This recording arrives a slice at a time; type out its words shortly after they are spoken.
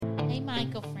Hey,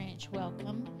 Michael French,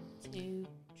 welcome to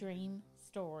Dream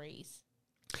Stories.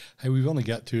 Hey, we've only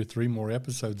got 2 or 3 more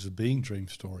episodes of being Dream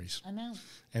Stories. I know.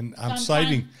 And I'm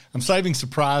saving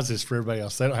surprises for everybody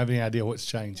else. They don't have any idea what's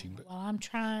changing. But Well, I'm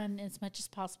trying as much as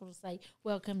possible to say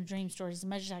welcome to Dream Stories as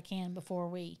much as I can before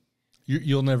we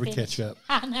you'll never finish. catch up.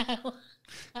 I know.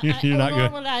 You're not Nor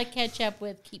good. will I catch up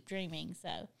with Keep Dreaming,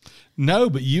 so. No,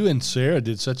 but you and Sarah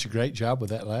did such a great job with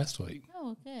that last week.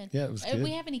 Oh, good. Yeah, it was Do good.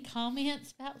 we have any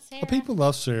comments about Sarah? Well, people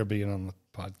love Sarah being on the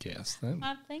podcast.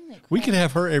 I think that We could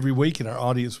have her every week, and our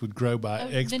audience would grow by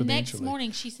exponentially. The next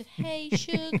morning, she said, "Hey,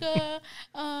 Sugar,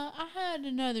 I had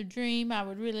another dream. I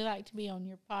would really like to be on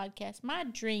your podcast. My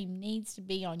dream needs to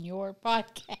be on your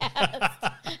podcast."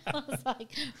 I was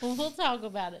like, "Well, we'll talk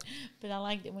about it." But I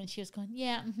liked it when she was going,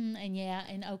 "Yeah,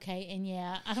 and okay, and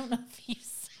yeah." I don't know if you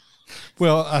saw,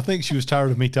 Well, I think she was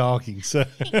tired of me talking. So,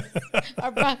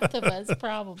 or both of us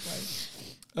probably.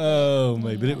 oh,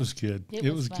 maybe, but it was good.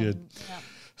 It was fun. good. Yeah.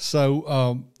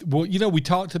 So, well, we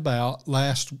talked about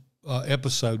last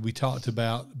episode. We talked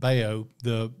about Bayo,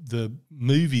 the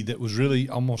movie that was really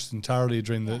almost entirely a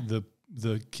dream.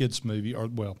 The kids movie, or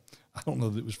well, I don't know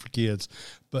that it was for kids,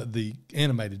 but the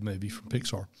animated movie from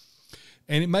Pixar,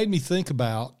 and it made me think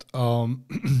about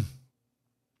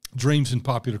dreams in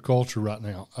popular culture right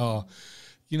now.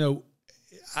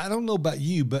 I don't know about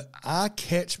you, but I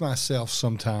catch myself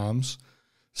sometimes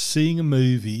seeing a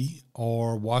movie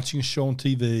or watching a show on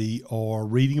TV or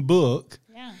reading a book,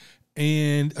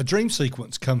 and a dream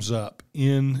sequence comes up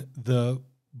in the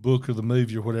book or the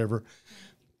movie or whatever,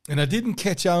 and I didn't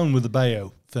catch on with the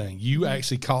Bayo thing. You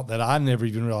actually caught that. I never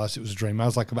even realized it was a dream. I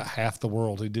was like about half the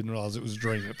world who didn't realize it was a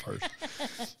dream at first.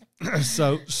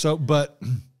 But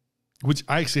which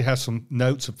I actually have some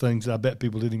notes of things that I bet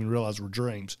people didn't even realize were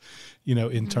dreams,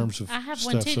 in terms of I have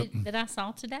stuff. one too that I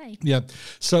saw today. Yeah.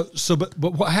 But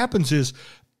what happens is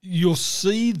you'll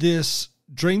see this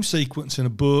dream sequence in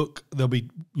a book. There'll be,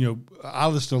 I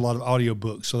listen to a lot of audio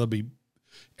books, so I'll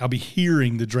be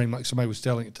hearing the dream like somebody was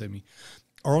telling it to me,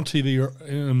 or on TV or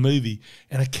in a movie,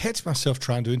 and I catch myself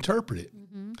trying to interpret it.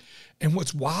 Mm-hmm. And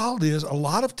what's wild is a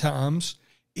lot of times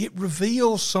it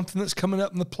reveals something that's coming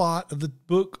up in the plot of the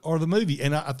book or the movie.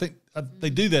 And I think they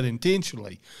do that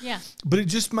intentionally. Yeah. But it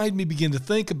just made me begin to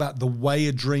think about the way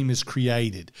a dream is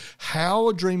created. How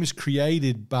a dream is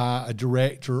created by a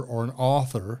director or an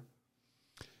author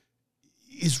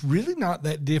is really not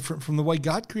that different from the way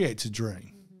God creates a dream.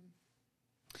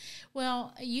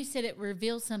 Well, you said it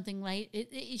reveals something late.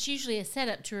 It's usually a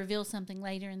setup to reveal something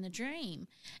later in the dream.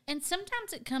 And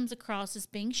sometimes it comes across as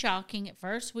being shocking at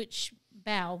first, which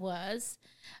Bao was.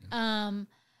 And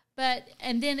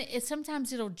then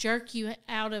sometimes it'll jerk you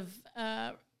out of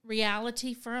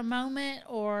reality for a moment,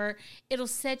 or it'll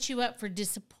set you up for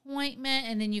disappointment.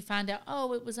 And then you find out,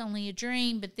 oh, it was only a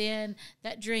dream. But then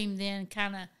that dream then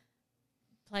kind of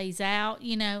plays out,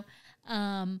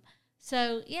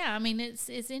 So, yeah, I mean, it's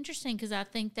interesting because I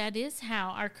think that is how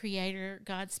our Creator,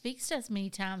 God, speaks to us many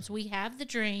times. We have the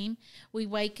dream. We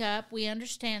wake up. We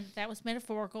understand that was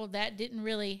metaphorical. That didn't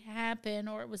really happen,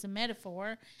 or it was a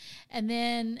metaphor. And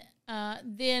then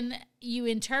you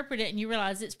interpret it and you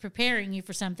realize it's preparing you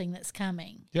for something that's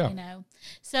coming. Yeah.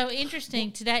 So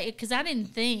interesting today, because I didn't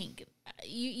think.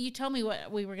 You told me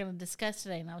what we were going to discuss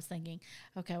today, and I was thinking,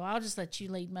 okay, well, I'll just let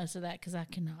you lead most of that because I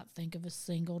cannot think of a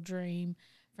single dream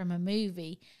from a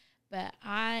movie. But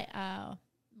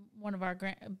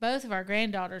both of our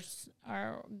granddaughters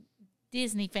are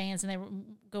Disney fans, and they were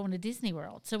going to Disney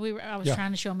World. So I was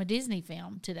trying to show them a Disney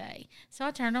film today. So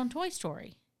I turned on Toy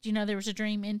Story. Do you know there was a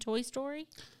dream in Toy Story?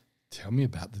 Tell me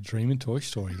about the dream in Toy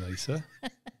Story, Lisa.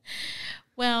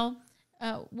 Well,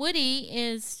 Woody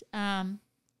is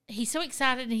he's so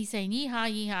excited, and he's saying yeehaw,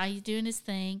 yeehaw. He's doing his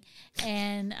thing,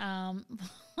 and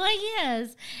he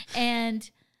is, and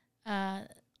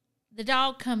the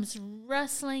dog comes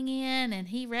rustling in, and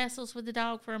he wrestles with the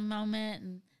dog for a moment,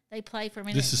 and they play for a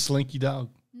minute. This is Slinky Dog?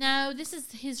 No, this is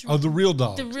his. Oh, the real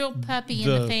dog. The real puppy in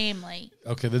the family.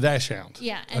 Okay, the Dachshund.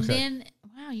 Yeah, and then,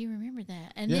 wow, you remember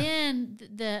that. And then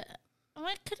it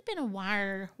could have been a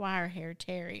wire hair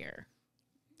terrier.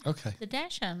 Okay. The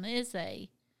Dachshund is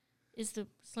the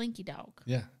Slinky Dog.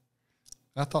 Yeah.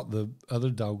 I thought the other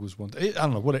dog was one. I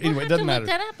don't know. Whatever. Anyway, it doesn't matter.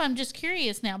 Look that up. I'm just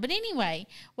curious now. But anyway,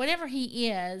 whatever he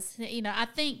is, I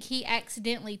think he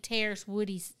accidentally tears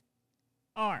Woody's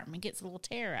arm and gets a little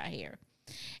tear out here.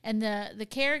 And the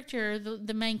character,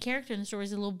 the main character in the story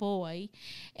is a little boy,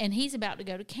 and he's about to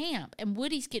go to camp. And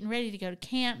Woody's getting ready to go to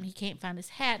camp, and he can't find his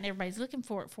hat, and everybody's looking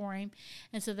for it for him.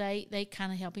 And so they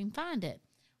kind of help him find it.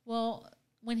 Well,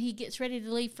 when he gets ready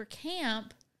to leave for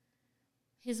camp,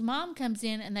 his mom comes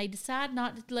in and they decide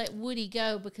not to let Woody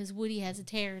go because Woody has a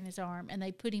tear in his arm, and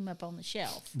they put him up on the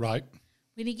shelf. Right.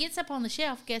 When he gets up on the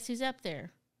shelf, guess who's up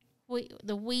there?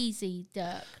 The wheezy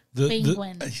duck,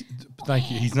 penguin. Thank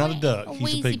you. He's not a duck. He's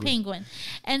wheezy a penguin. penguin.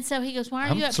 And so he goes, "Why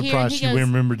are you up I'm here?" And surprised you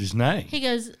remembered his name. He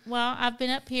goes, "Well, I've been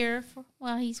up here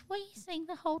he's wheezing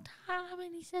the whole time,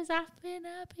 and he says I've been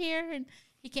up here, and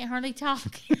he can't hardly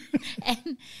talk,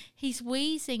 and he's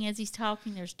wheezing as he's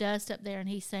talking. There's dust up there, and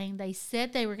he's saying they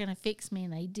said they were going to fix me,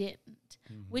 and they didn't,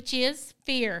 which is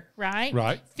fear, right?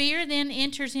 Right. Fear then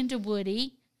enters into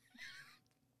Woody,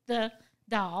 the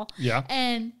doll, Yeah,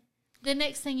 and the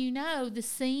next thing you know, the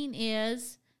scene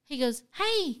is he goes,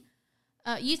 "Hey."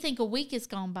 You think a week has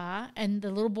gone by, and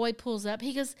the little boy pulls up.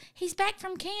 He goes, "He's back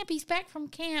from camp. He's back from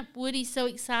camp." Woody's so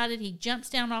excited. He jumps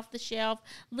down off the shelf.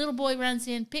 Little boy runs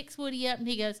in, picks Woody up, and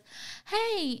he goes,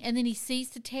 "Hey." And then he sees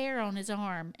the tear on his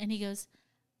arm, and he goes,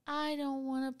 "I don't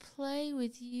want to play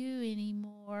with you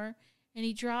anymore." And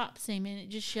he drops him, and it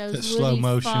just shows that Woody slow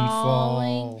motion falling.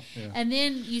 fall. Yeah. And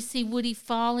then you see Woody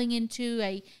falling into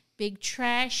a big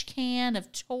trash can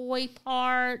of toy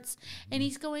parts, and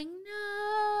he's going,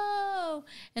 "No."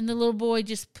 And the little boy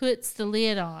just puts the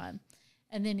lid on,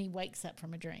 and then he wakes up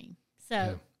from a dream.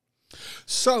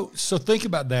 So think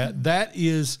about that. That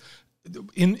is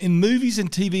in movies and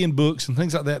TV and books and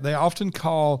things like that. They often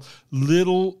call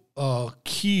little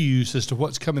cues as to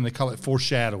what's coming. They call it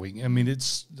foreshadowing.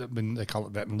 They call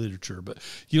it that in literature, but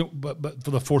but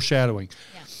for the foreshadowing.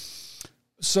 Yeah.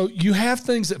 So you have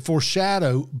things that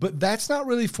foreshadow, but that's not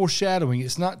really foreshadowing.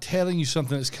 It's not telling you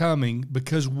something that's coming,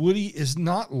 because Woody is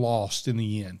not lost in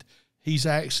the end. He's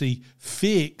actually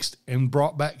fixed and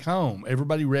brought back home.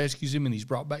 Everybody rescues him, and he's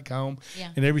brought back home,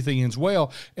 and everything ends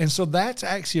well. And so that's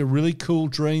actually a really cool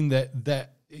dream,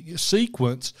 that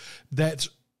sequence that's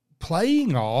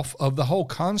playing off of the whole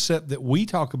concept that we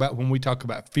talk about when we talk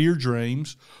about fear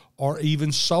dreams or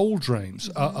even soul dreams.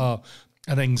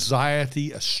 An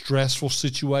anxiety, a stressful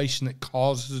situation that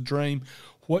causes a dream,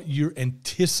 what you're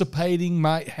anticipating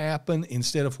might happen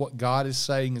instead of what God is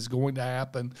saying is going to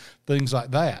happen, things like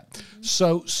that.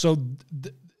 So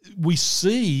we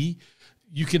see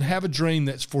you can have a dream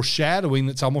that's foreshadowing,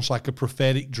 that's almost like a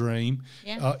prophetic dream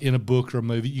in a book or a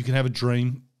movie. You can have a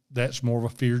dream that's more of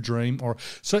a fear dream.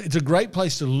 So it's a great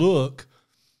place to look,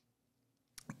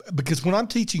 because when I'm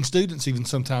teaching students, even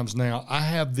sometimes now, I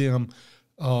have them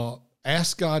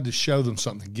ask God to show them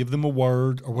something, give them a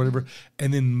word or whatever,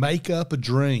 and then make up a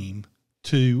dream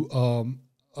to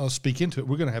speak into it.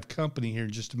 We're going to have company here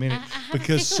in just a minute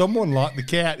because someone locked the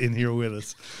cat in here with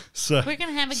us. So we're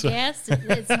going to have a guest.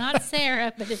 It's not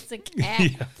Sarah, but it's a cat.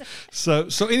 Yeah.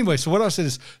 So anyway, so what I said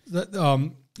is that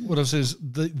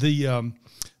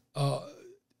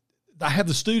I have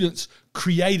the students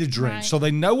create a dream, right. So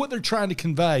they know what they're trying to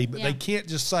convey, but they can't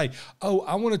just say, "Oh,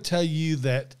 I want to tell you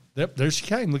that." There she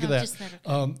came. Look at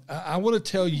that. I want to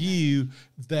tell you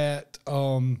that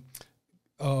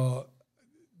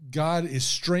God is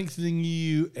strengthening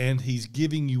you, and He's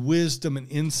giving you wisdom and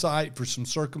insight for some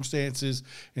circumstances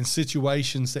and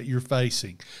situations that you're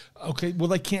facing. Okay, well,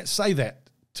 they can't say that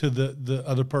to the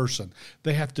other person.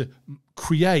 They have to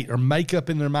create or make up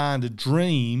in their mind a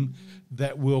dream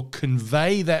that will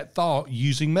convey that thought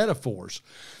using metaphors.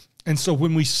 And so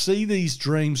when we see these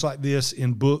dreams like this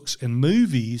in books and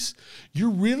movies, you're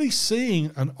really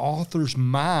seeing an author's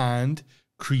mind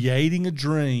creating a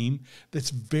dream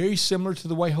that's very similar to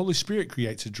the way Holy Spirit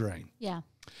creates a dream. Yeah.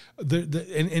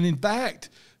 And in fact,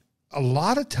 a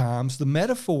lot of times the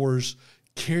metaphors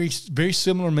carry very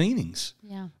similar meanings.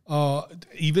 Yeah.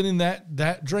 Even in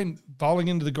that dream, falling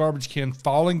into the garbage can,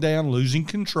 falling down, losing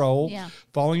control,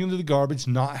 falling into the garbage,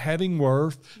 not having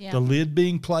worth, the lid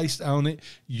being placed on it,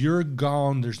 you're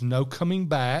gone, there's no coming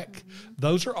back. Mm-hmm.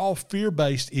 Those are all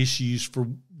fear-based issues for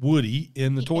Woody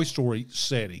in the Toy Story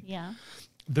setting. Yeah.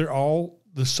 They're all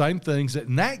the same things that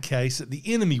in that case that the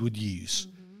enemy would use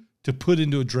to put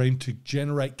into a dream to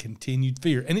generate continued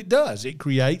fear. And it does. It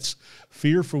creates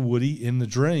fear for Woody in the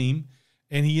dream,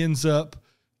 and he ends up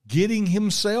getting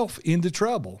himself into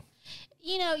trouble.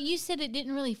 You know, you said it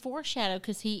didn't really foreshadow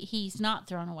because he's not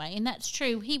thrown away, and that's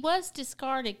true. He was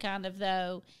discarded kind of,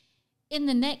 though, in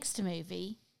the next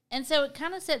movie. And so it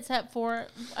kind of sets up for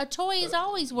a toy is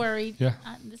always worried. Yeah.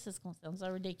 This is going to sound so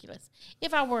ridiculous.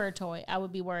 If I were a toy, I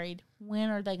would be worried, when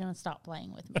are they going to stop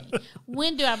playing with me?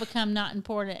 When do I become not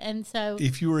important? And so,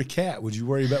 if you were a cat, would you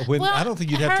worry about when? Well, I don't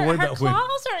think you'd have to worry about when. Her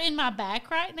claws are in my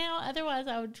back right now. Otherwise,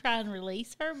 I would try and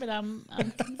release her, but I'm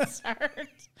concerned.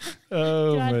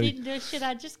 Should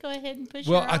I just go ahead and push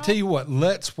her off? Well, I tell you what,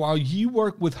 while you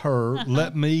work with her,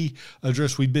 let me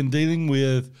address, we've been dealing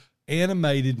with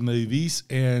animated movies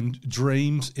and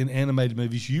dreams in animated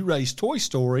movies. You raise Toy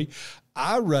Story.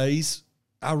 I raise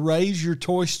your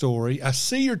Toy Story. I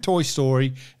see your Toy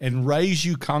Story and raise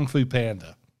you Kung Fu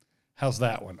Panda. How's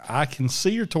that one? I can see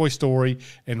your Toy Story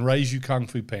and raise you Kung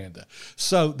Fu Panda.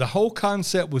 So the whole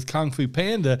concept with Kung Fu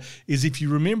Panda is, if you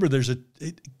remember,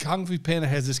 Kung Fu Panda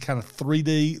has this kind of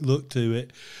 3D look to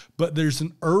it, but there's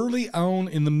an early on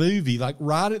in the movie, like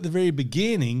right at the very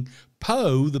beginning,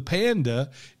 Po, the panda,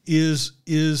 there's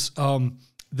a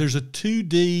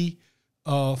 2D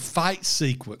fight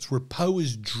sequence where Po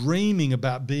is dreaming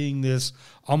about being this,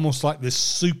 almost like this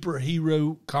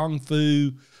superhero Kung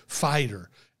Fu fighter.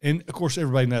 And, of course,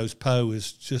 everybody knows Po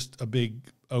is just a big,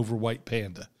 overweight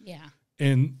panda. Yeah.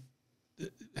 And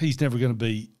he's never going to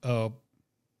be, a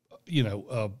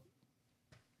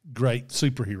great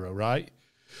superhero, right?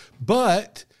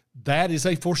 But that is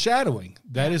a foreshadowing.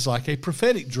 That is like a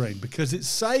prophetic dream, because it's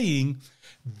saying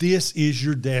this is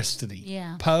your destiny.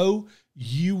 Yeah. Po,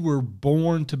 you were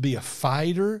born to be a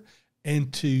fighter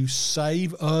and to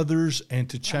save others and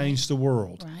to change the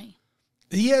world. Right.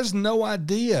 He has no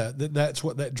idea that that's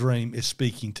what that dream is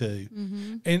speaking to.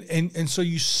 Mm-hmm. And so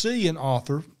you see an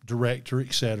author, director,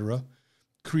 etc.,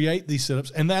 create these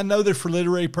setups. And I know they're for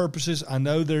literary purposes. I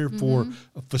know they're for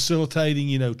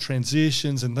facilitating,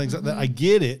 transitions and things like that. I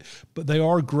get it, but they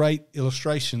are great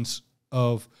illustrations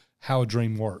of how a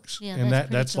dream works. Yeah, and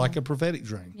that's cool. like a prophetic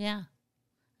dream. Yeah.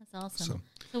 That's awesome.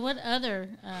 So what other...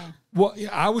 Well, yeah,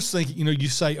 I was thinking, you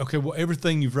say, okay, well,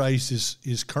 everything you've raised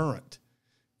is current.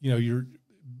 Your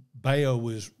Bayo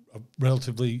is a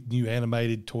relatively new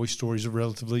animated. Toy Stories are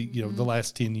relatively, the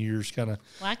last 10 years kind of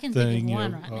Well, I can thing. think of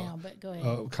one right now, but go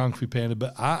ahead. Kung Fu Panda.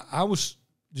 But I was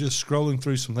just scrolling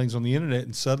through some things on the internet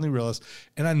and suddenly realized,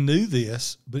 and I knew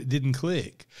this, but it didn't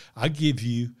click. I'll give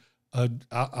you a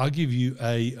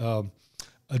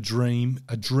dream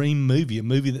movie, a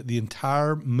movie that the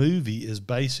entire movie is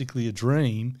basically a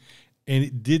dream, and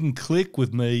it didn't click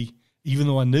with me, even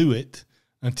though I knew it,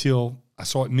 until I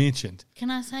saw it mentioned.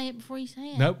 Can I say it before you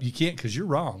say it? Nope, you can't, because you're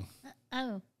wrong.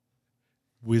 Oh.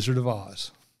 Wizard of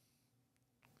Oz.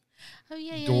 Oh,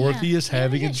 yeah. Dorothy is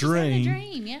having a dream. She's having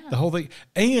a dream, yeah. The whole thing.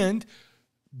 And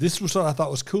this was what I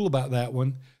thought was cool about that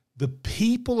one. The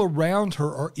people around her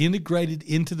are integrated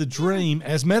into the dream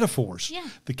as metaphors. Yeah.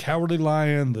 The Cowardly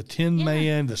Lion, the Tin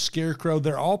Man, the Scarecrow,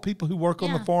 they're all people who work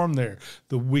on the farm there.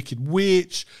 The Wicked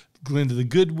Witch, Glinda the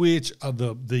Good Witch,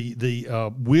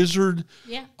 the Wizard.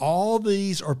 Yeah. All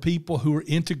these are people who are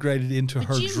integrated into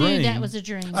her dream. You knew that was a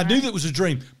dream, I right? knew that was a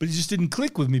dream, but it just didn't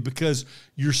click with me, because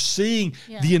you're seeing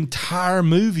the entire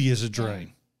movie as a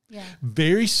dream. Yeah.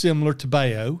 Very similar to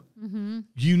Bayo. Mm-hmm.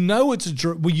 You know it's a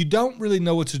dream. Well, you don't really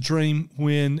know it's a dream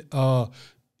when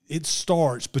it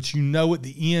starts, but you know at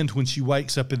the end when she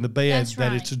wakes up in the bed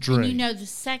that it's a dream. And you know the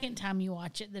second time you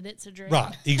watch it that it's a dream.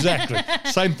 Right, exactly.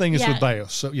 Same thing as with Bayo.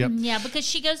 So, yep. Yeah, because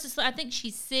she goes to sleep. I think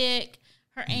she's sick.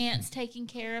 Her aunt's taking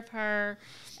care of her,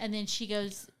 and then she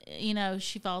goes,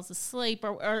 she falls asleep.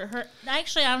 Or her.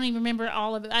 Actually, I don't even remember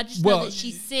all of it. I just know that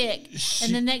she's sick,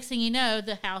 and the next thing you know,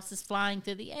 the house is flying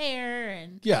through the air.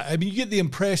 And yeah, I mean, you get the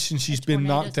impression she's been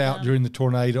knocked out during the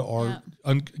tornado, or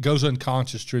goes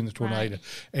unconscious during the tornado,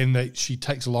 and that she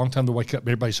takes a long time to wake up.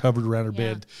 Everybody's hovered around her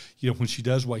bed, when she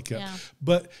does wake up. Yeah.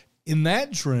 But in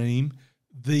that dream,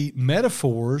 the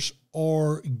metaphors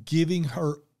are giving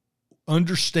her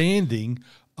understanding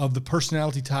of the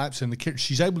personality types and the characters.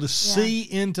 She's able to see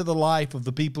into the life of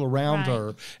the people around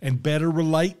her and better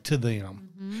relate to them.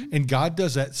 Mm-hmm. And God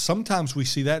does that. Sometimes we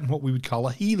see that in what we would call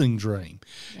a healing dream.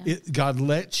 Yeah. God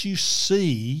lets you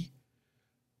see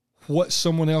what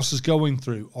someone else is going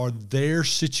through, or their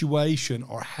situation,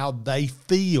 or how they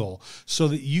feel, so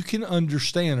that you can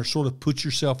understand, or sort of put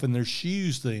yourself in their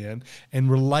shoes then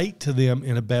and relate to them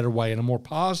in a better way, in a more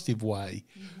positive way.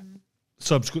 Mm-hmm.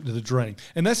 Subsequent to the dream.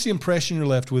 And that's the impression you're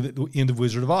left with at the end of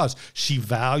Wizard of Oz. She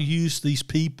values these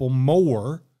people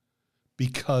more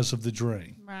because of the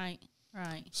dream. Right.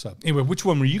 So anyway, which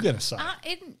one were you going to say?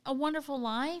 Isn't A Wonderful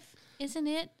Life, isn't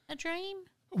it a dream?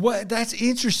 Well, that's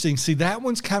interesting. See, that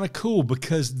one's kind of cool,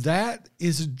 because that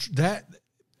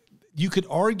you could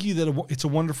argue that It's a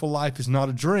Wonderful Life is not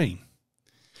a dream.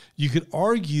 You could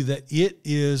argue that it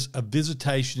is a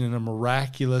visitation in a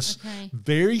miraculous,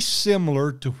 very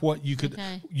similar to what you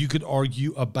could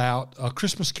argue about A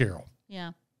Christmas Carol.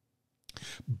 Yeah.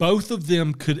 Both of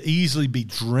them could easily be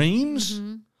dreams,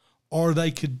 or they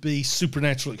could be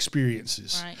supernatural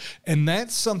experiences. Right. And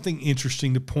that's something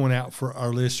interesting to point out for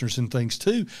our listeners and things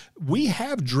too. We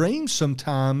have dreams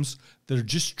sometimes that are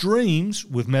just dreams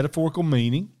with metaphorical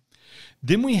meaning.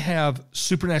 Then we have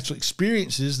supernatural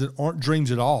experiences that aren't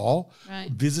dreams at all. Right.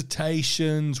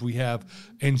 Visitations. We have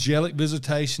angelic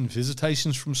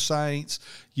visitations from saints,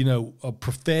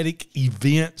 prophetic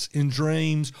events in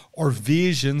dreams, or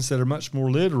visions that are much more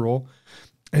literal.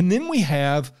 And then we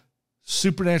have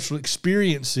supernatural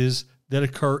experiences that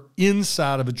occur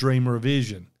inside of a dream or a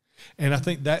vision. And I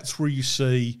think that's where you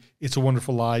see It's a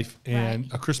Wonderful Life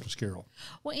and A Christmas Carol.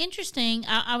 Well, interesting.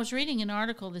 I was reading an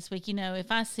article this week.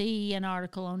 If I see an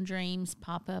article on dreams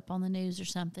pop up on the news or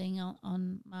something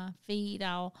on my feed,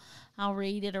 I'll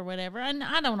read it or whatever. And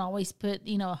I don't always put,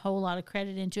 a whole lot of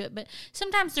credit into it. But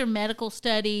sometimes they're medical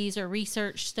studies or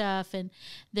research stuff. And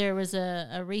there was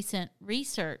a recent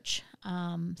research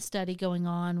study going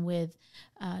on with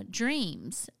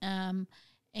dreams.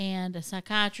 And a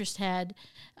psychiatrist had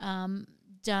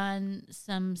done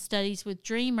some studies with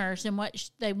dreamers, and what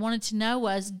they wanted to know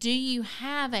was, do you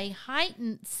have a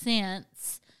heightened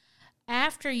sense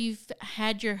after you've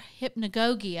had your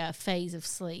hypnagogia phase of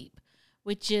sleep,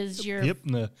 which is your you're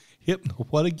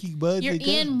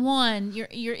in one.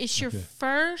 It's your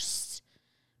first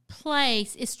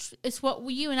place. It's what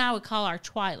you and I would call our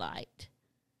twilight.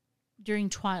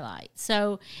 During twilight.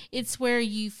 So it's where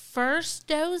you first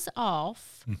doze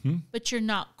off, but you're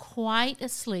not quite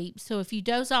asleep. So if you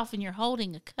doze off and you're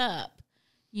holding a cup,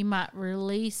 you might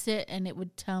release it and it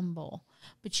would tumble.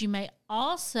 But you may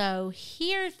also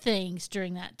hear things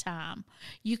during that time.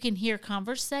 You can hear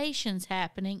conversations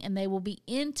happening, and they will be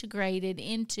integrated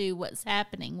into what's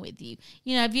happening with you.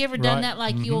 Have you ever done that?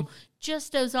 Like you'll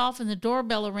just doze off and the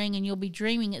doorbell will ring, and you'll be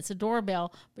dreaming it's a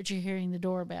doorbell, but you're hearing the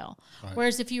doorbell. Right.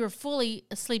 Whereas if you were fully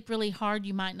asleep really hard,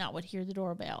 you might not would hear the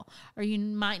doorbell, or you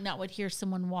might not would hear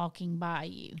someone walking by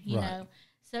you, you know.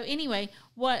 So anyway,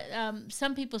 what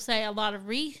some people say, a lot of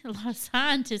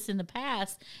scientists in the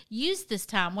past use this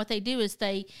time. What they do is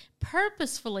they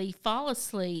purposefully fall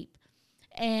asleep,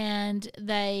 and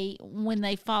when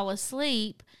they fall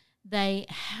asleep, they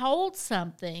hold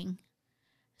something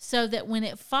so that when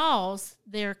it falls,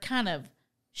 they're kind of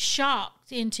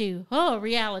shocked into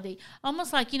reality,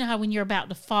 almost like how when you're about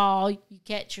to fall, you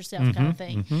catch yourself kind of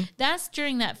thing. That's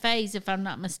during that phase, if I'm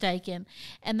not mistaken.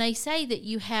 And they say that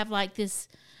you have like this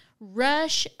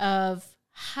rush of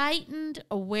heightened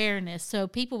awareness. So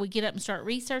people would get up and start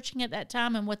researching at that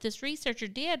time. And what this researcher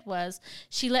did was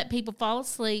she let people fall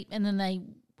asleep, and then they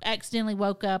accidentally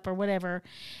woke up or whatever,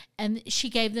 and she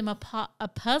gave them a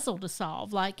puzzle to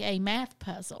solve, like a math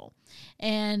puzzle.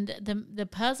 And the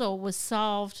puzzle was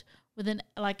solved with a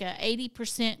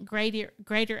 80%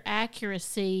 greater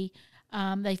accuracy.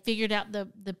 They figured out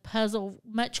the puzzle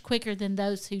much quicker than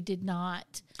those who did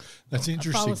not. That's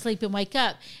interesting. Fall asleep and wake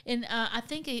up. And I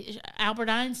think Albert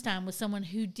Einstein was someone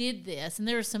who did this, and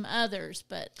there are some others.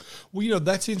 But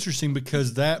that's interesting,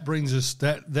 because that brings us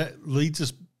that leads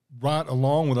us right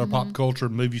along with our pop culture,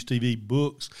 movies, TV,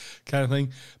 books kind of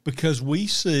thing, because we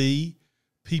see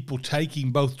people taking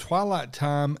both twilight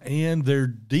time and their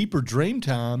deeper dream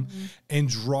time and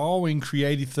drawing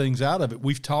creative things out of it.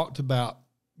 We've talked about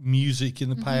music in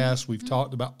the past. We've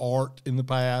talked about art in the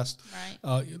past,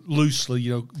 loosely,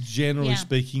 generally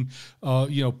speaking. Paul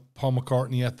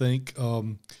McCartney, I think,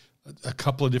 a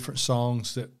couple of different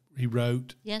songs that he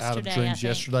wrote out of dreams.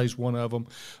 Yesterday's one of them.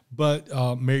 But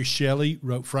Mary Shelley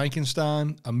wrote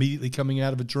Frankenstein immediately coming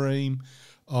out of a dream.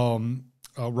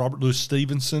 Robert Louis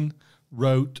Stevenson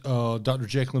wrote Dr.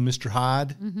 Jekyll and Mr.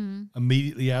 Hyde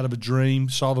immediately out of a dream,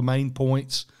 saw the main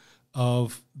points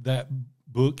of that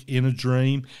book in a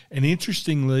dream. And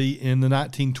interestingly, in the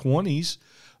 1920s,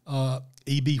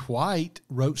 E.B. White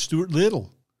wrote Stuart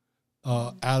Little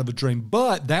out of a dream.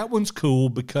 But that one's cool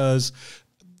because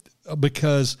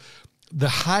the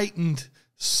heightened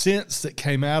sense that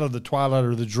came out of the twilight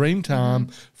or the dream time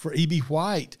for E.B.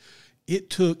 White, it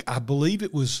took, I believe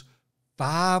it was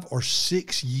 5 or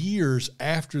 6 years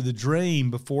after the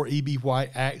dream before E.B.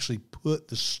 White actually put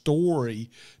the story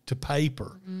to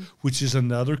paper, which is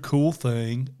another cool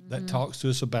thing that talks to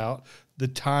us about the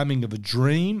timing of a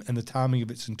dream and the timing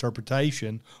of its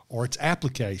interpretation or its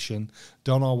application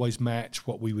don't always match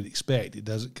what we would expect. It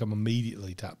doesn't come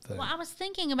immediately type thing. Well, I was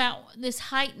thinking about this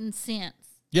heightened sense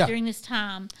during this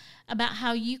time, about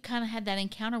how you kind of had that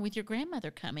encounter with your grandmother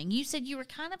coming. You said you were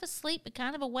kind of asleep but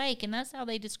kind of awake, and that's how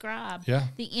they describe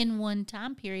the N1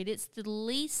 time period. It's the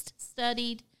least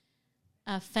studied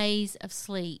phase of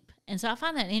sleep. And so I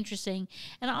find that interesting.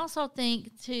 And I also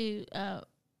think, too,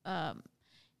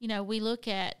 we look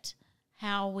at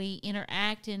how we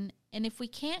interact, and if we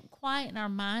can't quieten our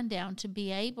mind down to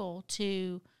be able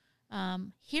to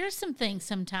hear some things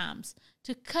sometimes,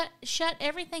 to shut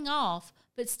everything off,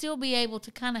 but still be able to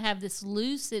kind of have this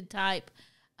lucid type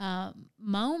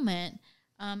moment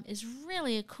is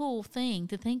really a cool thing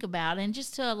to think about, and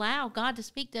just to allow God to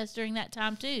speak to us during that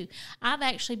time too. I've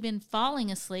actually been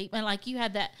falling asleep, and like you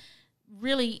had that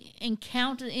really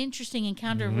interesting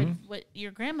encounter with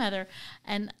your grandmother,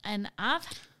 and I've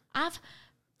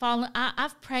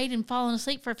prayed and fallen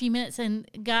asleep for a few minutes and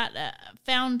got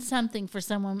found something for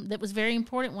someone that was very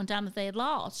important one time that they had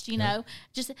lost. You know,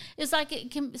 just it's like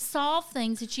it can solve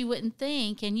things that you wouldn't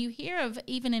think. And you hear of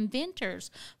even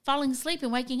inventors falling asleep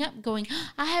and waking up, going,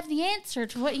 "I have the answer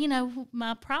to what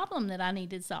my problem that I need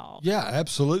to solve." Yeah,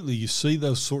 absolutely. You see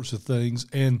those sorts of things,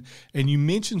 and you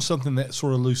mentioned something, that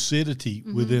sort of lucidity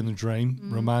within the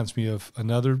dream reminds me of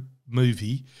another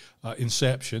movie,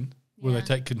 Inception, where they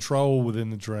take control within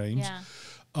the dreams. Yeah.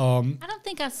 I don't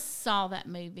think I saw that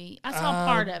movie. I saw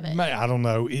part of it. I don't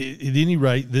know. At any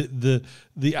rate, the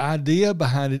idea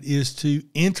behind it is to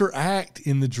interact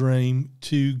in the dream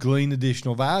to glean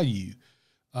additional value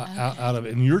out of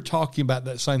it. And you're talking about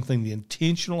that same thing, the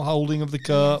intentional holding of the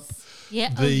cup,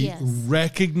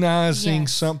 recognizing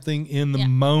something in the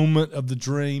moment of the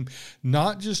dream,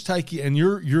 not just taking, and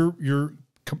you're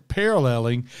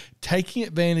paralleling, taking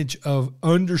advantage of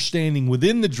understanding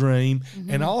within the dream,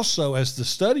 and also, as the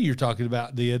study you're talking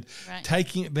about did,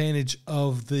 taking advantage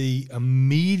of the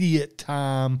immediate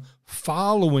time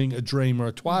following a dream or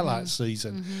a twilight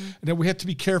season. Now, we have to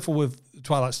be careful with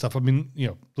twilight stuff. I mean,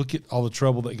 look at all the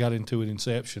trouble that got into it in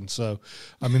Inception. So,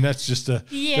 I mean, that's just an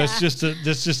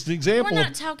example. We're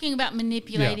not talking about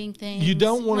manipulating things. You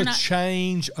don't want to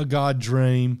change a God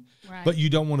dream. Right. But you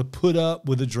don't want to put up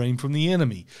with a dream from the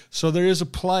enemy. So there is a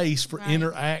place for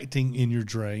interacting in your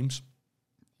dreams.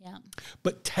 Yeah.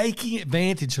 But taking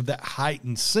advantage of that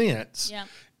heightened sense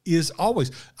is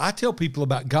always. I tell people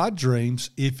about God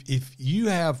dreams, if you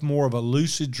have more of a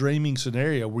lucid dreaming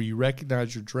scenario where you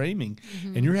recognize you're dreaming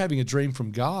and you're having a dream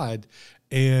from God,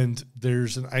 and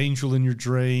there's an angel in your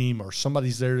dream or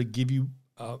somebody's there to give you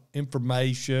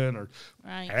information or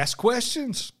ask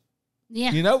questions.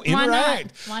 Yeah.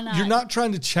 Interact. Why not? You're not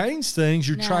trying to change things.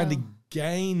 You're trying to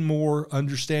gain more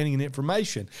understanding and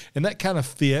information. And that kind of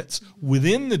fits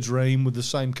within the dream with the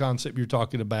same concept you're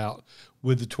talking about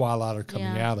with the twilighter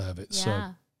coming out of it.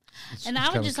 Yeah. So, and I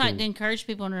would just like to encourage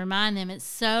people and remind them, it's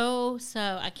so,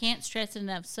 I can't stress it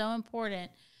enough, so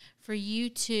important for you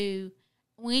to,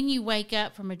 when you wake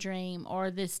up from a dream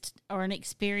or an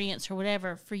experience or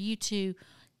whatever, for you to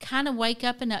kind of wake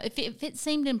up enough. If it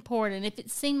seemed important, if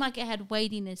it seemed like it had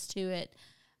weightiness to it,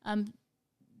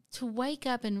 to wake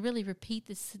up and really repeat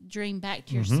this dream back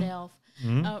to yourself.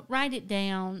 Write it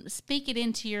down, speak it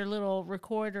into your little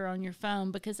recorder on your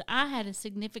phone, because I had a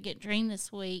significant dream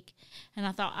this week and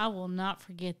I thought, I will not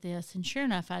forget this. And sure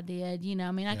enough, I did.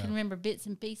 I can remember bits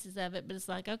and pieces of it, but it's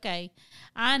like, okay,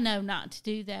 I know not to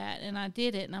do that. And I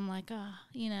did it. And I'm like,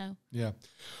 Yeah.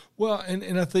 Well,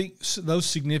 and I think those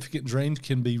significant dreams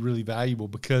can be really valuable,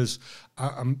 because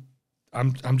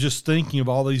I'm just thinking of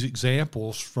all these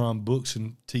examples from books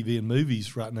and TV and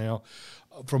movies right now,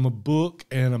 from a book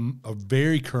and a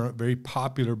very current, very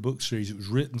popular book series. It was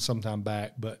written some time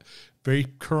back, but very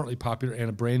currently popular, and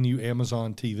a brand new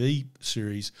Amazon TV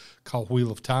series called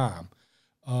Wheel of Time.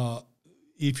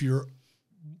 If you're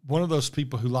one of those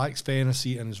people who likes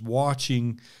fantasy and is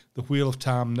watching the Wheel of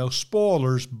Time, no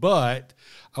spoilers, but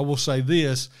I will say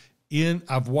this.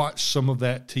 I've watched some of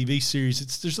that TV series.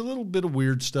 There's a little bit of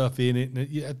weird stuff in it, and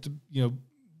you have to,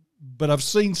 but I've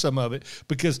seen some of it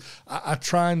because I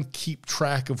try and keep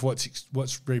track of what's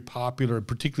very popular, and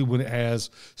particularly when it has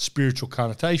spiritual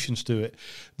connotations to it.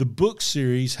 The book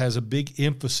series has a big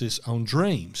emphasis on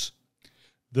dreams.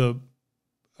 The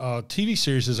TV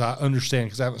series, as I understand,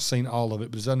 because I haven't seen all of it,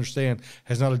 but as I understand,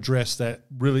 has not addressed that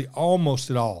really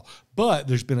almost at all. But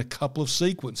there's been a couple of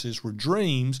sequences where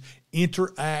dreams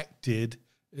interacted,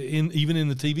 even in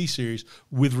the TV series,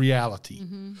 with reality.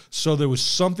 So there was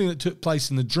something that took place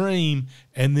in the dream,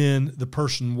 and then the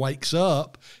person wakes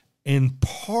up, and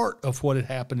part of what had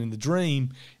happened in the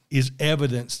dream is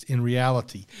evidenced in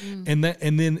reality. And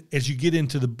then as you get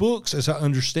into the books, as I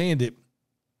understand it,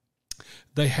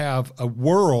 they have a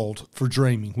world for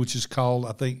dreaming, which is called,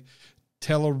 I think,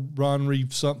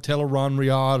 Teleronriad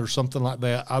or something like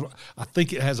that. I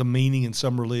think it has a meaning in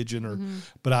some religion,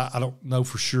 but I don't know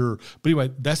for sure. But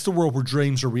anyway, that's the world where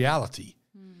dreams are reality.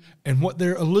 And what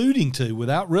they're alluding to,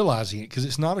 without realizing it, because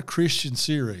it's not a Christian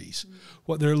series,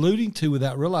 what they're alluding to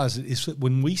without realizing it is that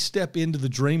when we step into the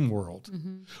dream world,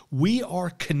 we are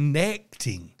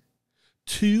connecting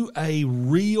to a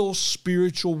real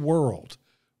spiritual world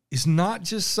is not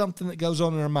just something that goes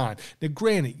on in our mind. Now,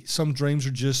 granted, some dreams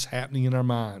are just happening in our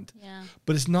mind. Yeah.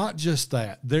 But it's not just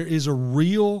that. There is a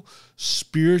real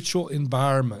spiritual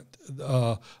environment,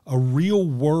 a real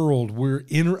world we're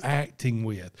interacting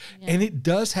with. Yeah. And it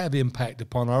does have impact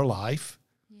upon our life.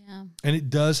 Yeah. And it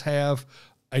does have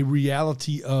a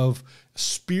reality of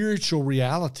spiritual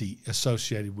reality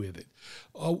associated with it.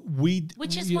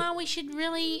 Which is why we should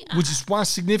really... which is why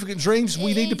significant dreams,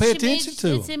 we need to pay attention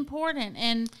to. It's important.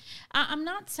 And I'm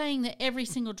not saying that every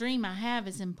single dream I have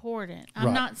is important.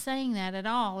 I'm not saying that at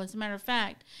all. As a matter of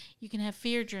fact, you can have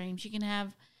fear dreams. You can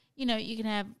have, you can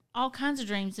have all kinds of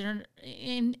dreams that are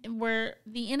where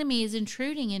the enemy is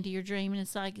intruding into your dream, and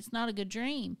it's like it's not a good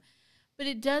dream. But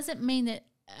it doesn't mean that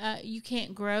you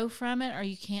can't grow from it or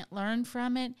you can't learn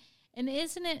from it. And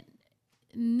isn't it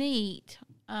neat,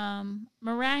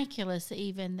 miraculous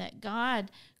even, that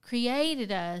God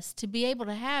created us to be able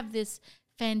to have this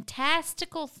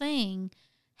fantastical thing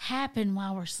happen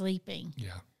while we're sleeping?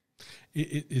 Yeah.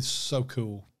 It's so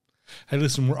cool. Hey,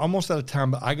 listen, we're almost out of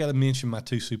time, but I got to mention my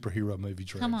 2 superhero movie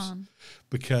dreams. Come on.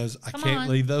 Because I can't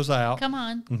leave those out. Come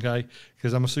on. Okay?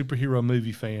 Because I'm a superhero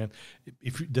movie fan.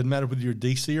 If it doesn't matter whether you're a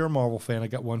DC or a Marvel fan, I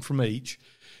got one from each.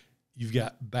 You've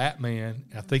got Batman.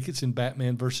 I think it's in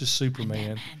Batman versus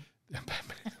Superman.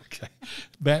 Batman. Okay.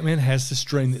 Batman has this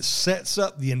dream that sets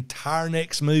up the entire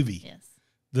next movie. Yes.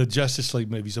 The Justice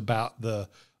League movies about the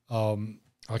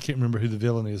I can't remember who the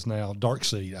villain is now.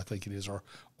 Darkseid, I think it is, or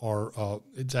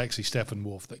it's actually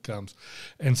Steppenwolf that comes.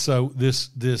 And so this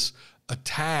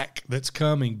attack that's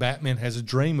coming, Batman has a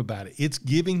dream about it. It's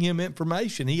giving him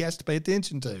information he has to pay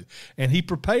attention to. And he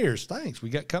prepares. Thanks, we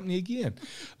got company again.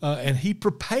 And he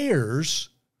prepares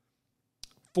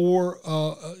for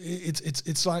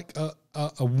it's like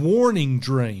a warning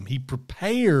dream. He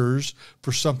prepares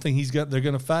for something they're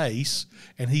going to face,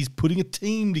 and he's putting a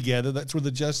team together. That's where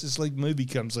the Justice League movie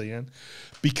comes in,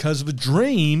 because of a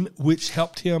dream which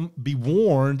helped him be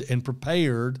warned and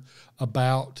prepared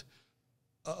about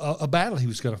a battle he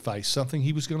was going to face, something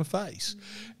he was going to face.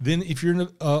 Mm-hmm. Then if you're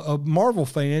a Marvel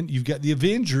fan, you've got the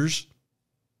Avengers.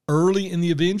 Early in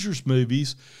the Avengers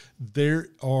movies, there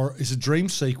is a dream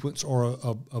sequence or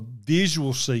a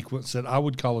visual sequence that I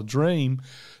would call a dream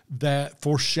that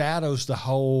foreshadows the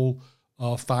whole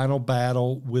final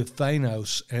battle with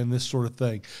Thanos and this sort of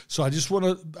thing. So I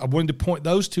wanted to point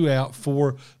those 2 out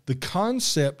for the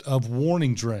concept of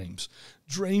warning dreams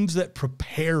that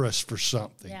prepare us for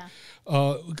something.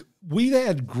 Yeah. We've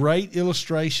had great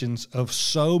illustrations of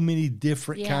so many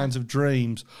different kinds of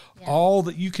dreams, all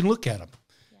that you can look at them.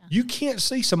 You can't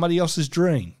see somebody else's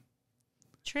dream.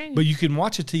 True. But you can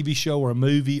watch a TV show or a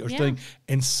movie or thing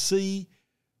and see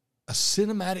a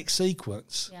cinematic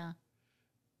sequence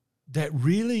that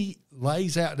really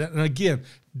lays out. And again,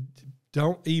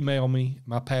 don't email me.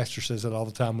 My pastor says that all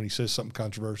the time when he says something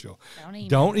controversial.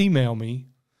 Don't email me.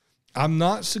 I'm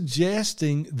not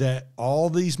suggesting that all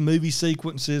these movie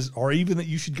sequences, or even that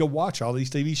you should go watch all these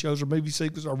TV shows or movie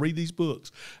sequences or read these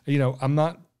books. I'm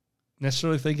not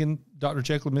necessarily thinking Dr.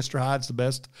 Jekyll and Mr. Hyde's the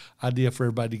best idea for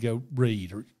everybody to go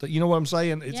read. Or, you know what I'm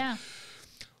saying?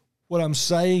 What I'm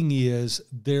saying is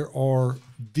there are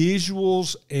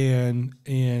visuals and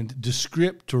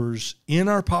descriptors in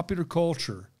our popular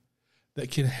culture that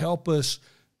can help us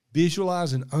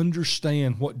visualize and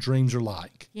understand what dreams are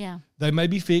like. Yeah. They may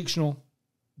be fictional.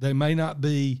 They may not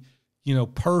be,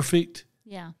 perfect.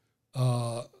 Yeah.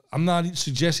 I'm not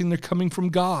suggesting they're coming from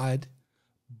God,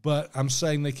 but I'm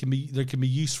saying there can be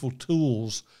useful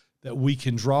tools that we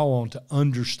can draw on to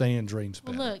understand dreams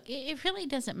better. Well, look, it really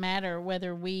doesn't matter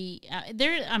whether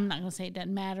I'm not going to say it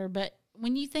doesn't matter, but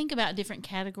when you think about different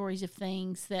categories of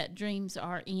things that dreams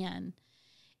are in,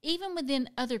 even within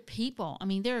other people,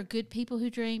 there are good people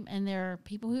who dream and there are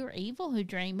people who are evil who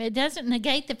dream. It doesn't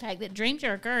negate the fact that dreams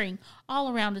are occurring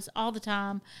all around us all the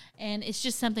time, and it's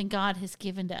just something God has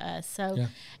given to us. So,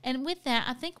 and with that,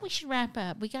 I think we should wrap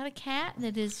up. We got a cat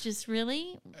that is just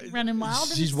really running wild.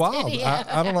 She's wild.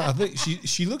 I don't know. I think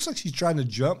she looks like she's trying to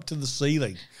jump to the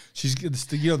ceiling. She's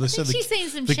she's seen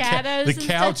some shadows. The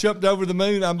cow jumped over the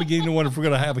moon. I'm beginning to wonder if we're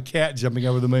going to have a cat jumping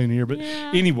over the moon here. But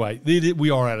anyway,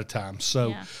 we are out of time.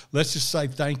 So let's just say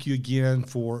thank you again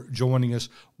for joining us.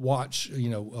 Watch,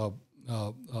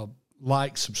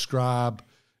 like, subscribe.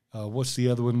 What's the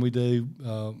other one we do?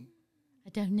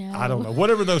 I don't know.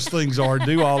 Whatever those things are,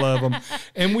 do all of them.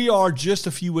 And we are just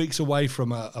a few weeks away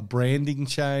from a branding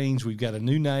change. We've got a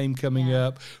new name coming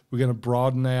up. We're going to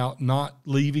broaden out, not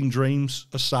leaving dreams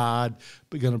aside,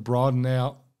 but going to broaden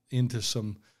out into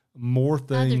some more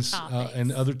things topics.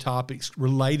 and other topics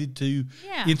related to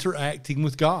interacting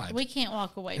with God. We can't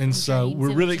walk away from And so dreams. we're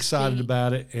It'll really just excited be-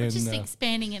 about it. We're And just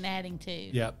expanding and adding to.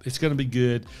 yeah, it's going to be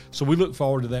good. So we look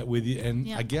forward to that with you. And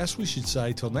Yeah. I guess we should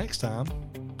say till next time.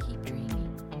 Keep